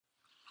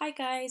Hi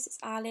guys, it's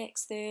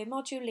Alex, the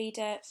module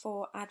leader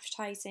for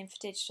Advertising for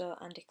Digital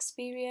and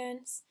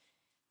Experience.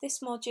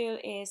 This module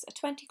is a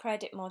 20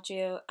 credit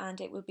module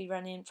and it will be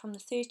running from the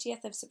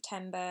 30th of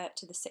September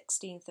to the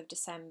 16th of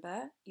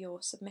December,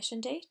 your submission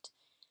date.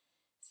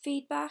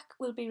 Feedback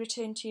will be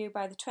returned to you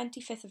by the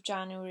 25th of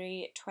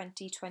January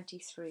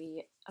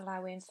 2023,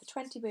 allowing for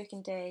 20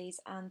 working days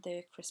and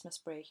the Christmas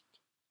break.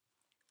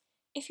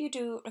 If you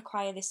do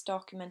require this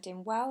document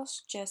in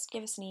Welsh, just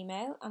give us an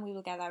email and we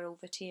will get that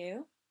over to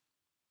you.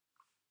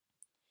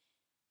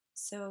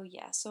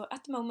 So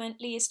at the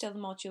moment Lee is still the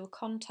module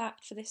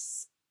contact for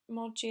this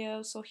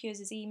module, so here's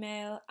his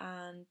email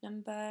and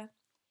number.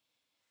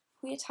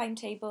 We are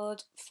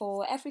timetabled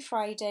for every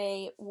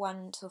Friday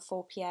 1 till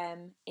 4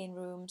 p.m. in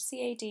room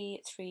CAD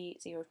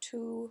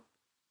 302.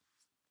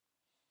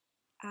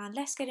 And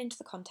let's get into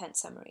the content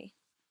summary.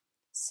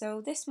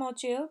 So this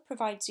module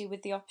provides you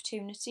with the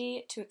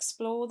opportunity to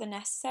explore the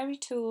necessary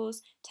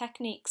tools,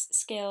 techniques,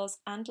 skills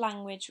and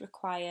language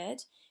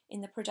required in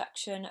the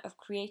production of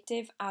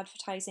creative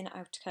advertising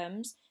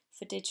outcomes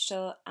for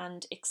digital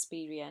and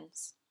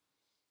experience.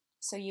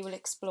 So you will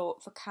explore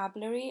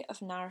vocabulary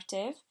of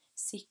narrative,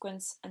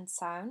 sequence and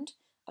sound,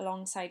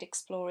 alongside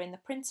exploring the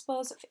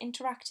principles of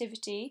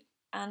interactivity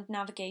and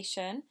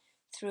navigation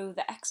through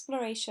the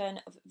exploration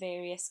of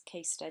various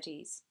case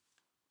studies.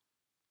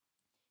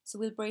 So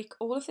we'll break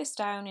all of this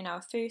down in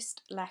our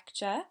first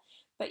lecture,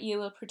 but you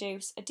will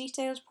produce a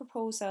detailed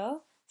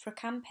proposal for a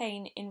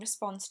campaign in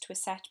response to a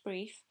set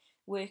brief,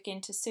 working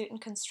to certain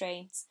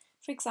constraints,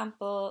 for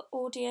example,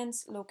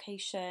 audience,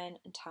 location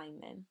and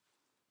timing.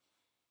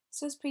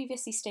 So as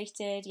previously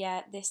stated,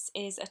 this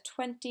is a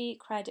 20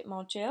 credit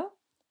module,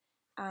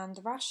 and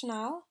the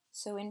rationale.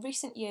 So in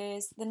recent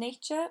years, the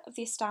nature of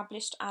the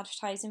established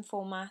advertising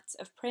formats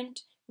of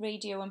print,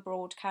 radio and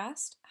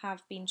broadcast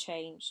have been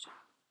changed.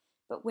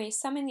 But where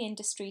some in the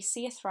industry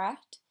see a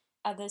threat,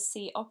 others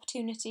see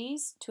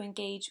opportunities to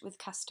engage with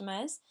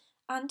customers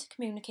and to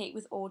communicate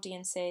with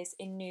audiences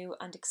in new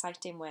and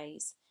exciting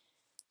ways.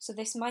 So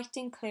this might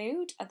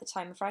include, at the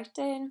time of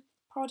writing,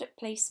 product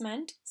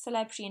placement,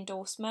 celebrity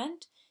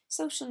endorsement,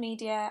 social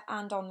media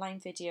and online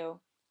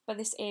video. But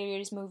this area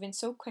is moving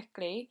so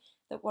quickly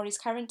that what is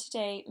current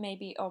today may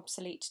be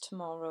obsolete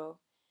tomorrow.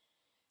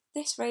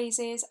 This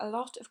raises a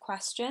lot of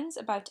questions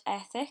about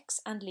ethics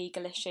and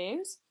legal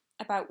issues,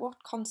 about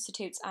what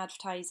constitutes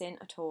advertising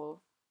at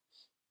all.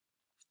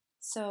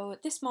 So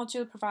this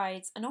module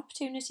provides an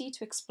opportunity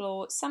to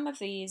explore some of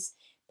these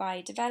by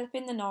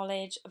developing the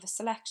knowledge of a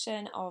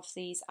selection of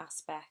these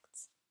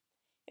aspects.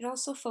 It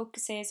also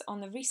focuses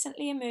on the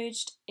recently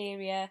emerged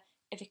area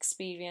of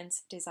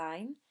experience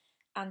design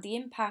and the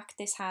impact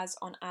this has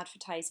on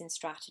advertising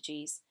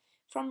strategies,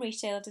 from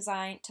retail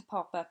design to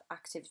pop-up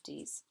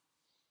activities.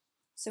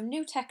 So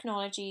new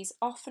technologies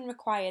often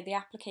require the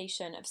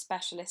application of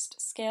specialist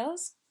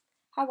skills.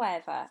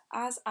 However,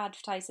 as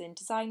advertising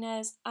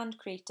designers and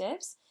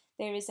creatives,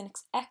 there is an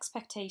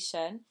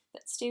expectation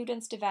that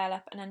students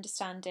develop an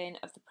understanding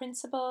of the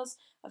principles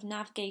of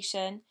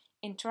navigation,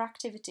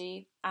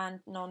 interactivity and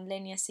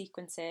non-linear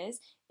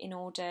sequences in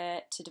order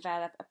to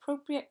develop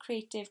appropriate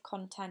creative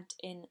content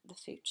in the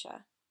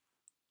future.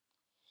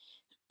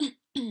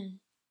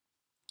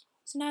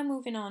 So now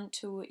moving on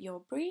to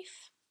your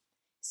brief.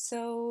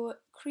 So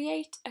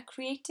create a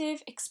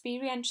creative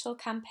experiential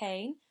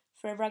campaign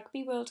for a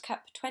Rugby World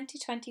Cup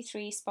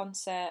 2023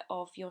 sponsor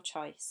of your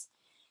choice.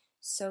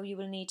 So you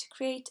will need to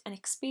create an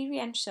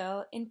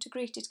experiential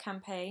integrated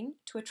campaign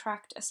to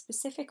attract a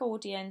specific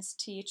audience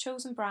to your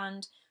chosen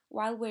brand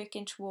while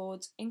working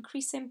towards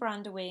increasing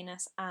brand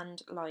awareness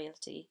and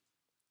loyalty.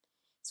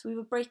 So we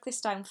will break this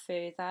down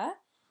further.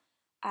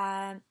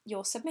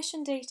 Your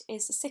submission date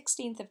is the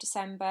 16th of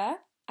December,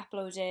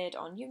 uploaded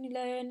on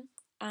UniLearn,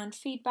 and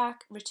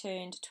feedback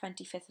returned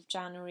 25th of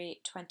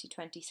January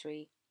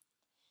 2023.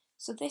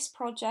 So this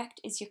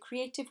project is your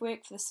creative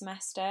work for the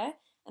semester,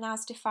 and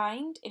as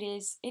defined, it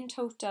is in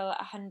total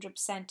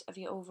 100% of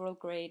your overall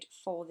grade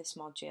for this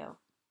module.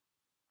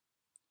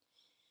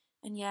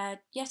 And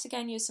yet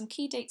again, here's some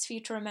key dates for you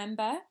to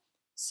remember.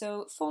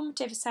 So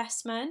formative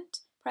assessment,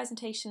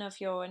 presentation of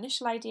your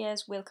initial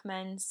ideas will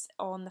commence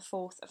on the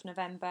 4th of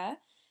November,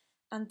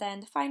 and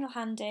then the final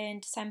hand-in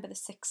December the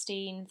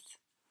 16th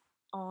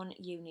on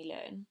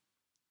UniLearn.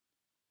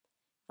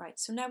 Right,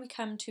 so now we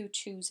come to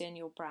choosing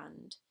your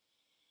brand.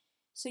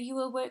 So you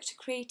will work to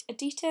create a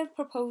detailed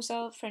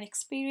proposal for an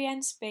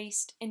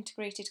experience-based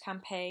integrated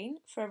campaign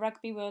for a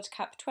Rugby World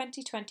Cup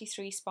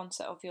 2023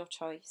 sponsor of your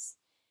choice.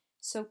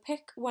 So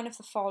pick one of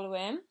the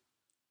following.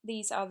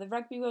 These are the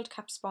Rugby World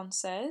Cup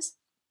sponsors,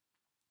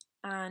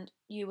 and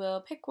you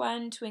will pick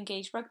one to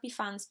engage rugby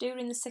fans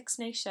during the Six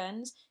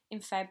Nations in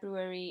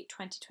February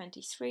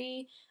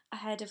 2023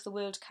 ahead of the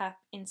World Cup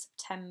in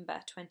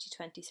September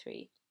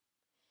 2023.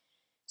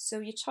 So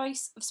your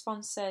choice of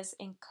sponsors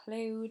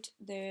include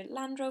the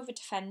Land Rover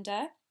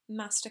Defender,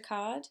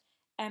 MasterCard,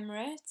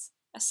 Emirates,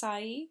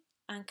 Asahi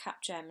and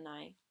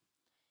Capgemini.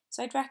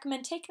 So I'd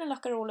recommend taking a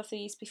look at all of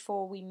these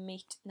before we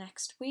meet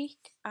next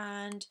week,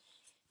 and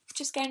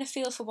just getting a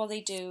feel for what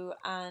they do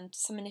and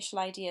some initial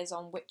ideas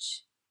on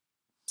which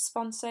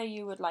sponsor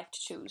you would like to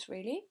choose,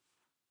 really.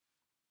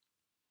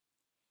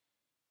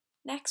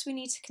 Next, we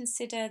need to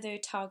consider the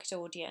target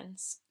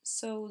audience.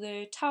 So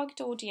the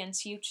target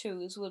audience you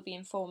choose will be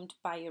informed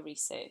by your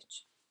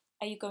research.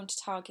 Are you going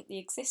to target the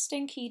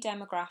existing key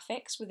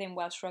demographics within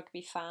Welsh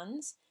Rugby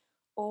fans,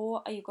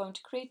 or are you going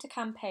to create a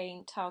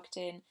campaign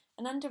targeting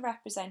an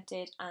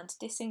underrepresented and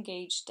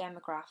disengaged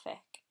demographic?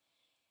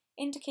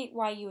 Indicate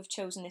why you have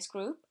chosen this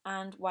group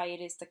and why it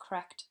is the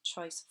correct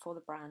choice for the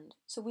brand.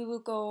 So we will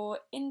go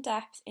in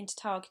depth into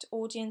target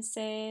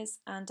audiences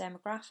and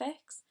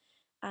demographics,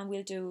 and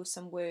we'll do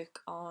some work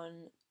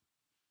on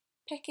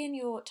picking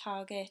your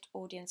target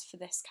audience for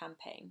this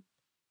campaign.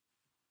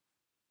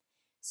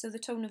 So the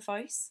tone of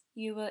voice,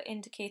 you will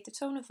indicate the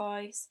tone of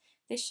voice.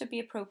 This should be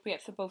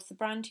appropriate for both the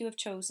brand you have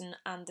chosen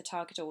and the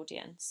target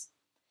audience.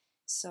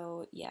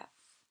 So yeah.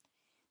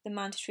 The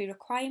mandatory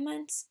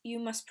requirements, you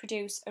must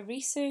produce a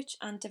research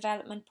and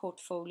development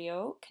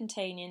portfolio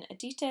containing a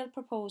detailed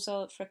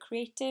proposal for a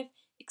creative,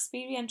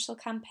 experiential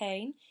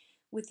campaign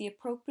with the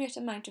appropriate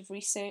amount of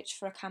research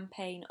for a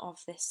campaign of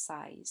this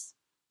size.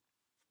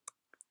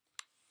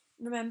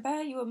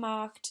 Remember, you were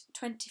marked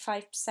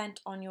 25%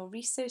 on your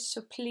research,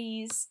 so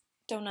please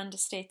don't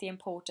understate the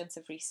importance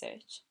of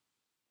research.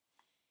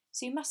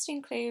 So you must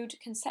include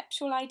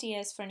conceptual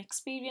ideas for an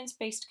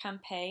experience-based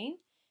campaign,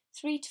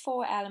 3 to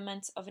 4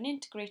 elements of an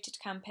integrated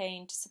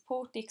campaign to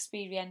support the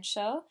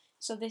experiential,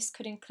 so this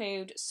could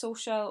include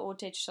social or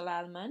digital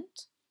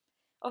element.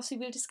 Obviously,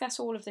 we'll discuss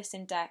all of this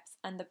in depth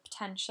and the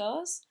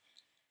potentials,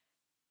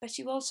 but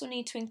you also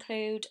need to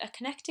include a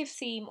connective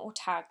theme or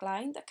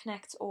tagline that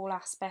connects all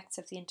aspects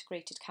of the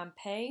integrated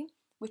campaign,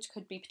 which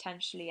could be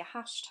potentially a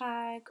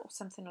hashtag or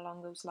something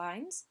along those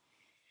lines.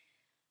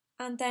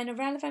 And then a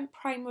relevant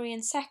primary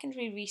and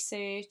secondary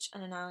research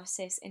and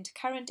analysis into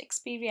current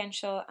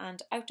experiential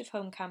and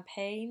out-of-home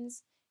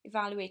campaigns,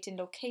 evaluating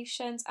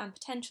locations and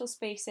potential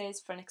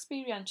spaces for an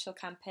experiential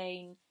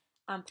campaign,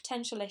 and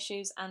potential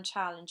issues and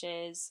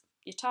challenges,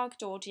 your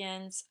target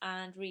audience,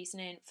 and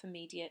reasoning for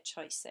media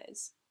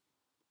choices.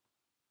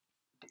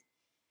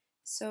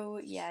 So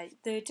yeah,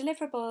 the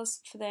deliverables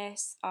for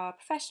this are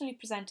professionally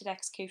presented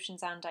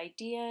executions and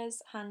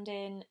ideas, hand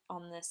in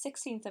on the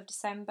 16th of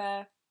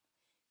December.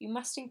 You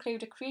must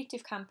include a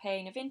creative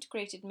campaign of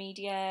integrated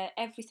media,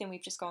 everything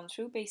we've just gone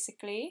through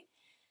basically,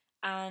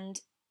 and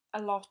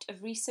a lot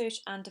of research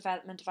and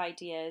development of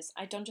ideas.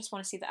 I don't just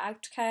want to see the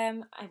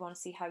outcome, I want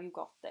to see how you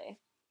got there.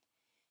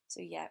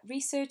 So yeah,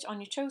 research on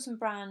your chosen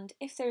brand,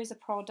 if there is a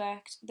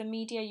product, the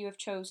media you have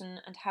chosen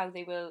and how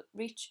they will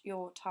reach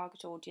your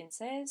target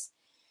audiences.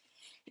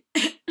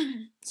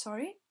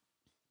 Sorry.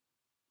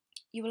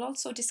 You will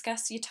also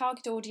discuss your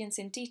target audience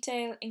in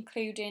detail,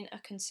 including a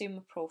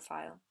consumer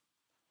profile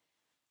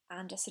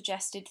and a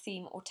suggested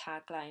theme or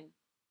tagline.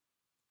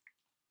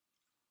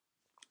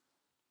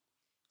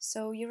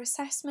 So your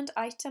assessment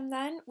item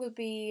then will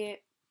be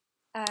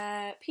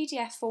a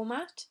PDF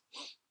format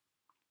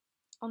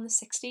on the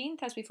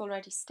 16th, as we've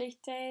already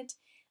stated,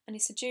 and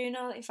it's a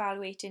journal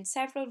evaluating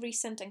several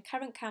recent and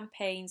current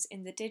campaigns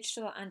in the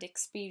digital and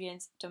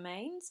experience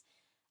domains,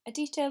 a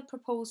detailed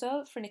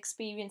proposal for an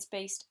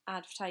experience-based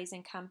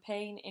advertising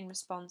campaign in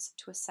response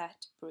to a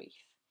set brief.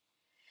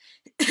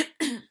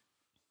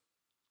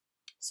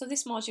 So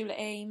this module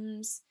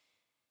aims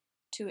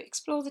to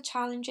explore the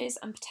challenges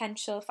and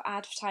potential for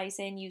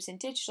advertising using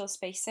digital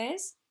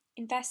spaces,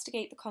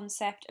 investigate the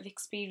concept of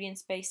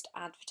experience-based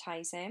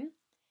advertising,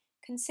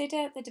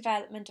 consider the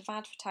development of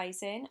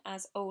advertising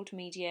as old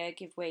media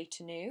give way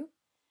to new,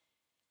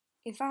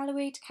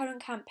 evaluate current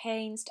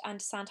campaigns to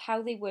understand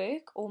how they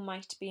work or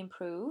might be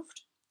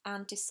improved,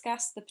 and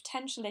discuss the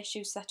potential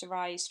issues that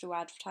arise through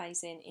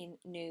advertising in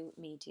new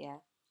media.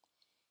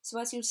 So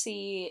as you'll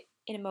see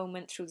in a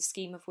moment through the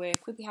scheme of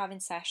work, we'll be having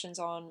sessions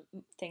on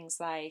things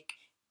like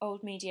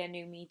old media,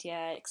 new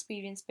media,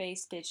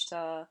 experience-based,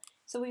 digital,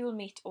 so we will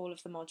meet all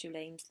of the module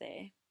aims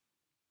there.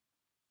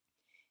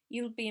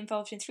 You'll be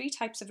involved in 3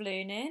 types of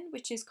learning,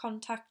 which is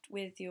contact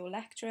with your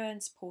lecturer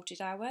and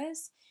supported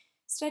hours,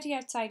 study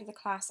outside of the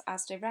class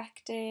as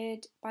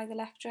directed by the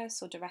lecturer,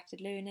 so directed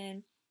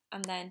learning,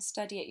 and then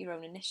study at your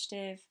own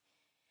initiative.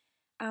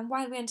 And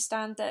while we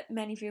understand that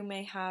many of you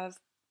may have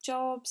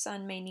jobs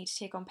and may need to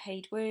take on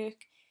paid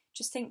work,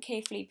 just think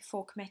carefully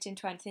before committing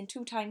to anything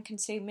too time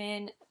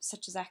consuming,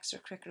 such as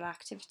extracurricular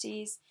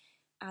activities,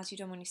 as you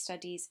don't want your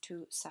studies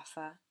to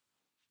suffer.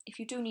 If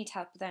you do need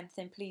help with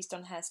anything, please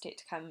don't hesitate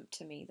to come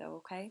to me though,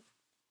 okay?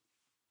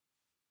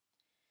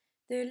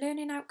 The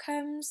learning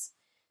outcomes.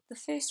 The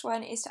first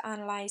one is to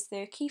analyse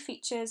the key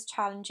features,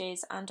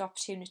 challenges and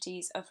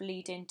opportunities of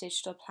leading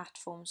digital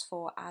platforms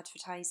for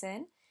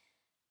advertising,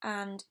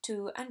 and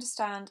to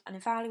understand and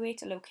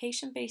evaluate a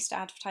location-based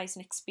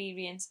advertising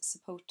experience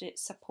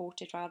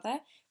supported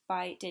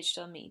by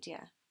digital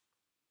media.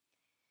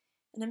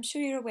 And I'm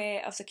sure you're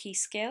aware of the key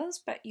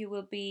skills, but you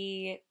will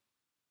be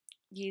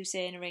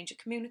using a range of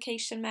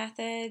communication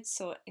methods,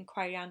 so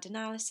inquiry and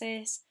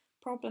analysis,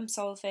 problem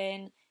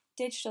solving,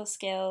 digital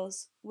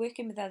skills,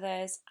 working with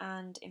others,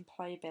 and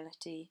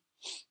employability.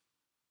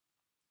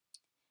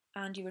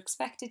 And you're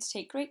expected to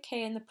take great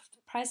care in the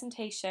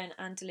presentation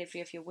and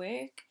delivery of your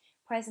work.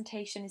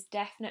 Presentation is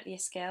definitely a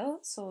skill,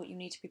 so you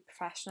need to be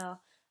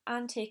professional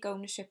and take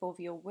ownership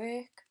over your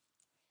work.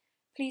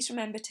 Please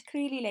remember to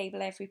clearly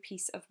label every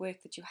piece of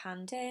work that you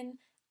hand in,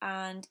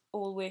 and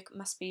all work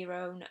must be your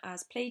own,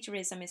 as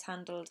plagiarism is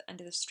handled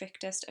under the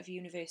strictest of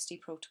university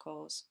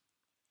protocols,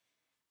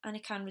 and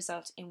it can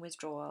result in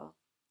withdrawal.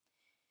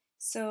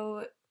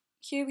 So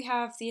here we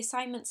have the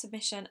assignment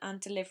submission and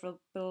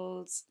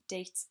deliverables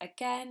dates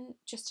again.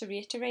 Just to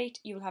reiterate,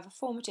 you will have a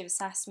formative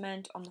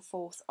assessment on the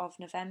 4th of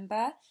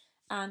November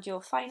and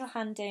your final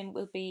hand-in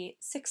will be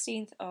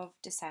 16th of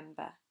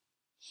December.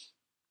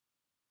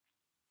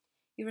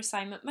 Your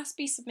assignment must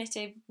be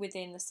submitted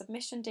within the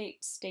submission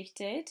date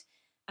stated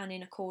and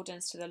in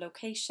accordance to the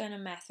location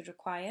and method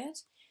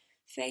required.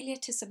 Failure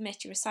to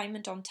submit your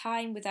assignment on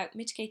time without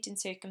mitigating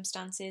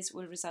circumstances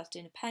will result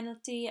in a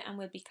penalty and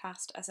will be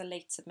classed as a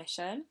late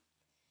submission.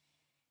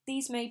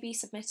 These may be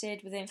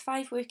submitted within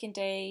 5 working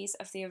days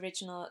of the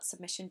original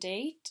submission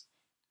date,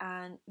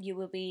 and you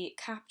will be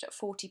capped at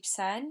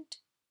 40%.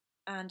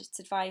 And it's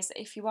advised that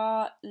if you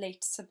are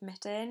late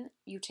submitting,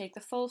 you take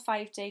the full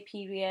 5-day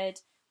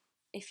period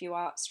if you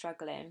are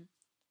struggling.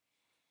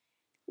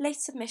 Late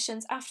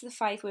submissions after the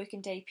 5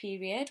 working day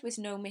period with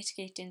no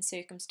mitigating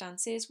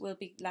circumstances will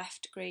be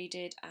left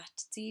graded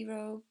at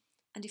 0.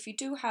 And if you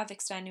do have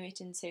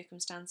extenuating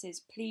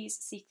circumstances, please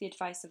seek the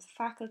advice of the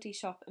faculty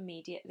shop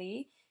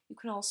immediately. You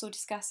can also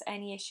discuss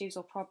any issues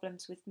or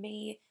problems with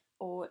me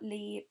or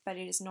Lee, but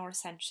it is not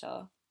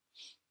essential.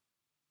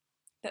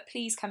 But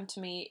please come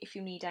to me if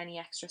you need any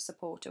extra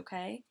support,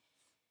 okay?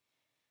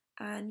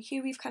 And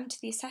here we've come to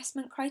the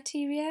assessment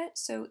criteria.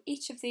 So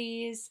each of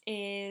these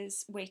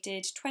is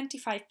weighted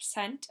 25%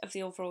 of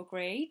the overall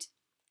grade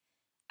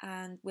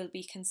and will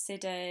be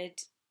considered,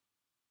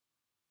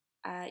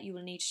 you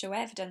will need to show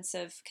evidence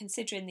of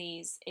considering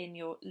these in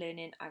your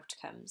learning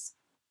outcomes.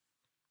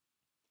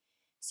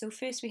 So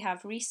first we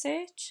have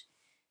research.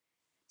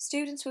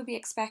 Students will be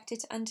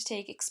expected to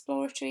undertake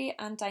exploratory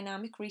and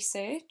dynamic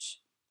research,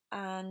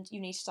 and you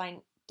need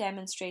to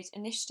demonstrate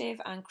initiative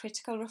and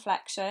critical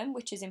reflection,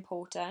 which is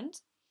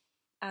important.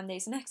 And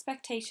there's an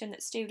expectation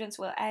that students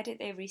will edit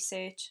their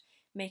research,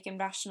 making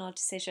rational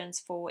decisions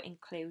for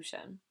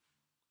inclusion.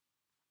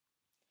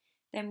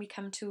 Then we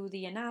come to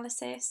the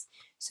analysis.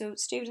 So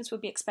students will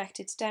be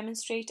expected to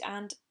demonstrate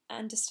an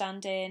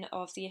understanding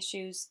of the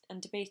issues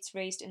and debates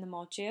raised in the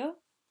module.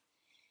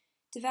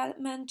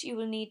 Development, you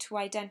will need to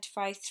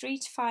identify 3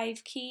 to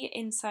 5 key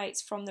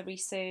insights from the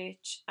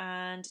research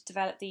and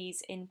develop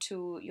these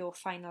into your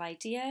final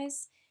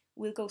ideas.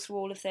 We'll go through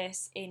all of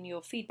this in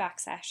your feedback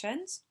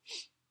sessions.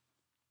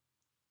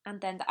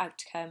 And then the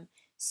outcome.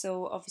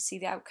 So obviously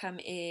the outcome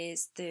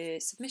is the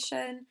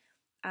submission,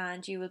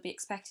 and you will be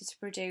expected to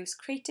produce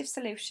creative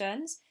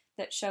solutions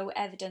that show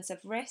evidence of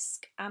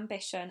risk,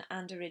 ambition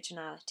and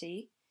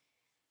originality.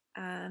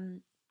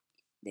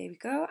 There we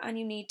go, and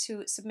you need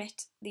to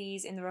submit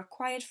these in the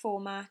required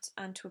format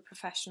and to a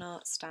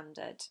professional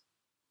standard.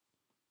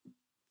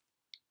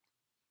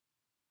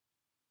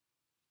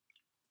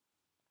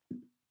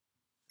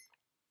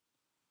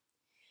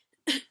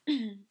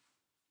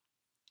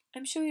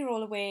 I'm sure you're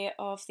all aware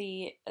of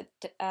the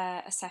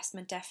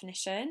assessment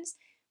definitions,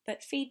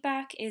 but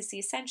feedback is the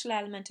essential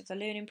element of the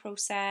learning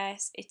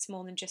process. It's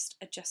more than just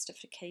a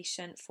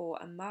justification for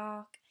a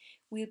mark.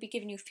 We'll be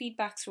giving you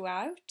feedback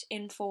throughout,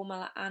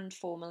 informal and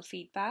formal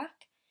feedback,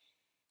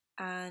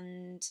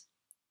 and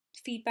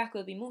feedback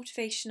will be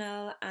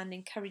motivational and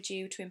encourage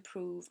you to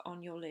improve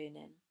on your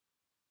learning.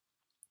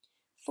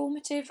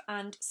 Formative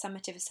and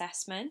summative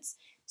assessments.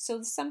 So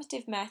the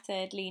summative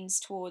method leans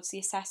towards the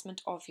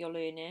assessment of your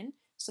learning,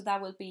 so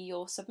that will be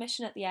your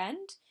submission at the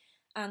end,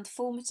 and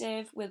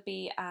formative will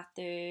be at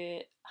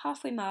the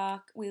halfway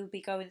mark. We'll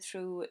be going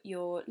through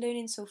your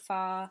learning so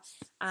far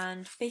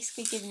and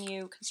basically giving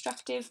you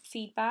constructive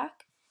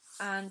feedback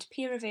and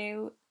peer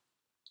review,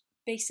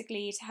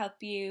 basically to help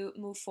you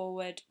move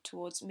forward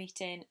towards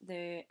meeting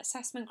the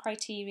assessment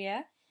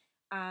criteria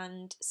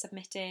and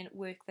submitting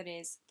work that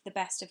is the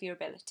best of your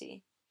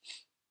ability.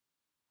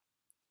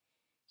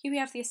 Here we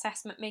have the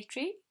assessment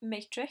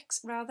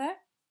matrix,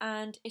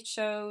 and it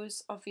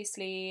shows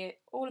obviously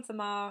all of the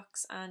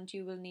marks, and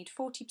you will need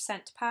 40%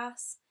 to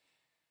pass,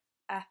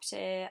 up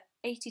to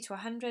 80 to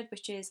 100,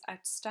 which is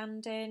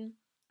outstanding,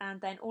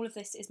 and then all of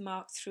this is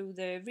marked through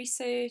the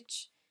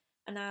research,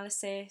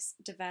 analysis,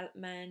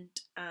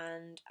 development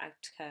and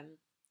outcome.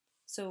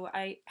 So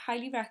I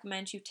highly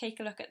recommend you take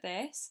a look at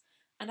this,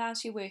 and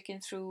as you're working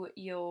through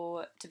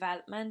your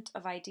development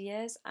of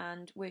ideas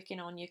and working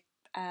on your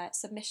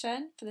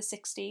submission for the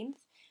 16th,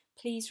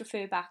 please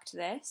refer back to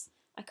this.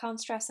 I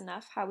can't stress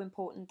enough how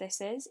important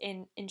this is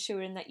in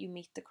ensuring that you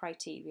meet the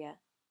criteria.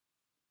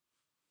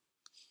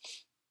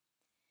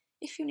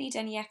 If you need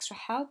any extra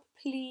help,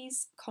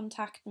 please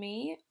contact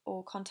me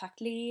or contact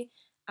Lee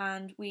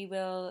and we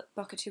will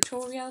book a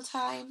tutorial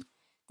time.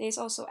 There's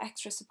also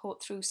extra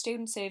support through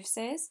student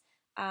services,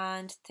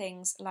 and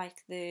things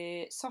like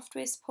the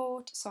software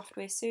support,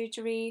 software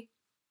surgery.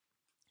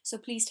 So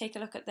please take a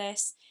look at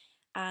this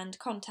and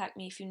contact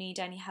me if you need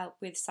any help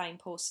with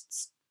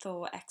signposts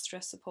for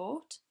extra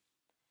support.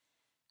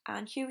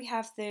 And here we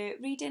have the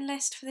reading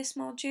list for this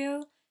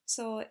module.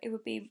 So it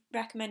would be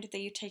recommended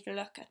that you take a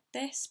look at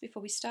this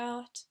before we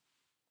start.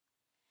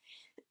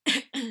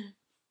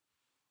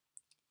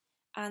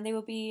 And there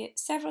will be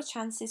several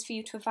chances for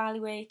you to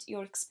evaluate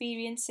your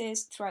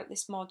experiences throughout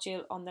this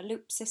module on the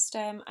loop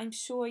system. I'm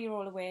sure you're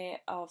all aware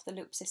of the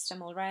loop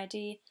system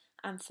already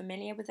and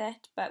familiar with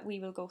it, but we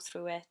will go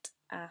through it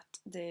at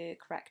the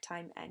correct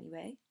time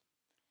anyway.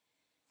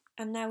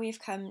 And now we've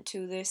come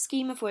to the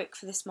scheme of work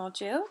for this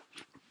module.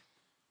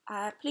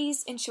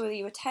 Please ensure that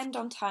you attend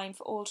on time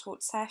for all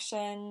taught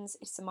sessions.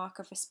 It's a mark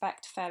of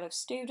respect to fellow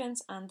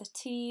students and the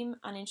team,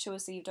 and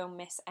ensures that you don't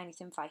miss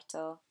anything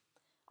vital.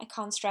 I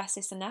can't stress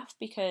this enough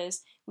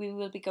because we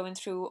will be going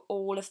through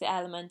all of the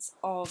elements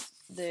of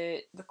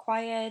the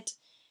required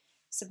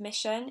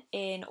submission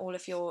in all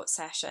of your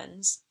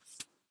sessions.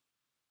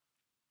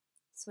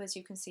 So as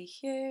you can see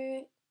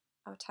here,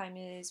 our time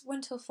is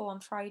 1 till 4 on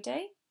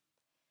Friday.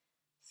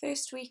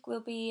 First week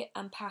we'll be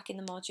unpacking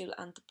the module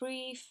and the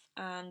brief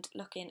and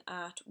looking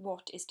at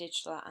what is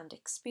digital and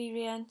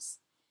experience.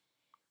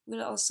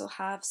 We'll also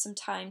have some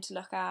time to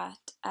look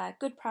at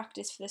good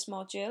practice for this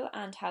module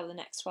and how the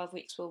next 12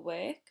 weeks will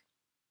work.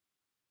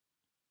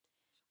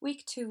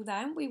 Week 2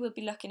 then, we will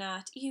be looking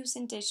at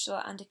using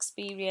digital and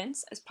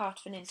experience as part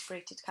of an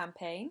integrated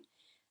campaign,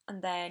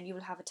 and then you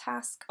will have a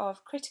task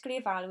of critically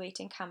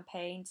evaluating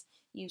campaigns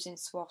using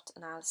SWOT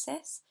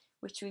analysis,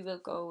 which we will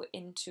go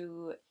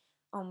into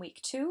on week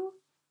 2.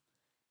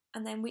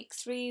 And then week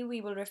 3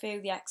 we will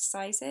review the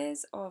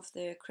exercises of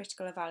the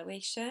critical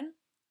evaluation,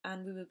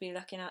 and we will be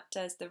looking at,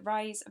 does the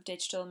rise of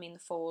digital mean the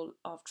fall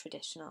of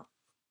traditional?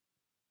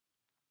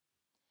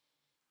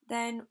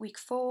 Then week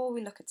 4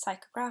 we look at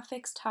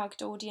psychographics,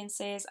 target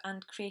audiences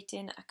and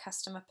creating a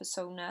customer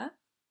persona.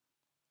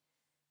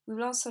 We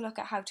will also look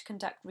at how to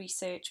conduct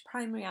research,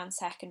 primary and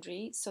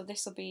secondary, so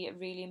this will be a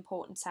really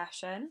important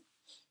session.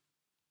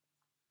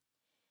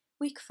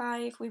 Week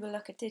 5 we will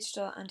look at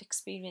digital and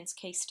experience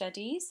case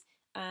studies,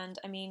 and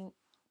I mean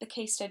the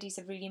case studies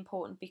are really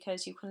important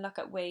because you can look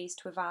at ways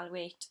to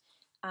evaluate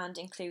and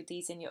include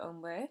these in your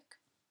own work.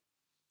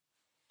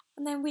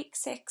 And then week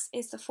 6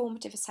 is the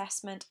formative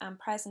assessment and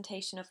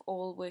presentation of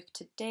all work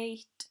to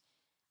date,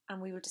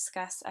 and we will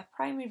discuss a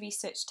primary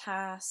research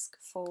task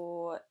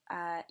for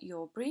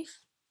your brief.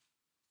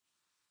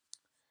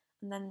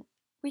 And then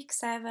week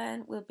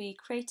 7 will be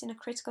creating a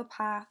critical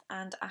path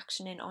and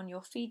actioning on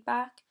your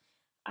feedback.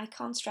 I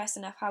can't stress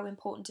enough how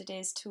important it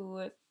is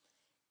to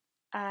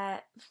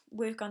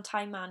work on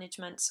time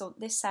management. So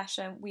this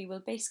session we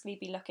will basically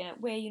be looking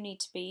at where you need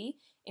to be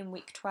in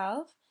week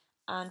 12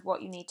 and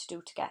what you need to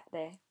do to get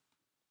there.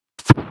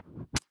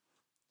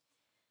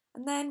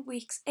 And then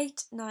weeks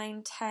 8,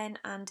 9, 10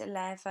 and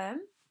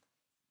 11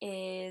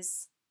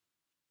 is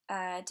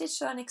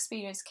digital and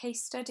experience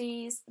case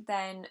studies,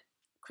 then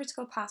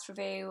critical path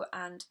review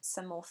and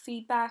some more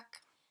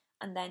feedback,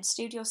 and then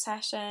studio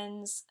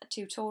sessions,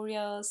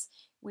 tutorials.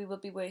 We will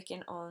be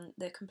working on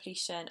the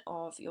completion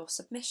of your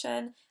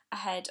submission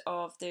ahead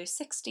of the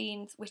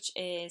 16th, which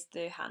is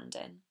the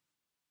hand-in.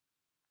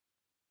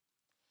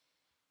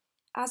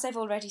 As I've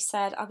already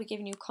said, I'll be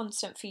giving you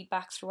constant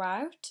feedback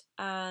throughout,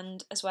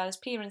 and as well as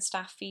peer and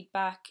staff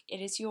feedback,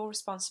 it is your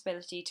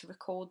responsibility to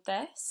record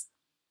this.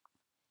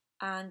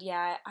 And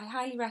yeah, I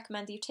highly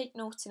recommend that you take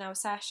notes in our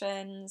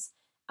sessions,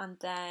 and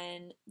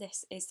then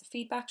this is the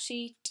feedback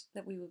sheet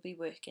that we will be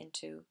working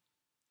to.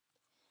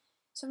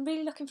 So I'm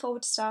really looking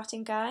forward to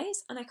starting,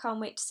 guys, and I can't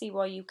wait to see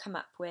what you come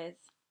up with.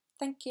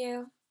 Thank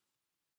you.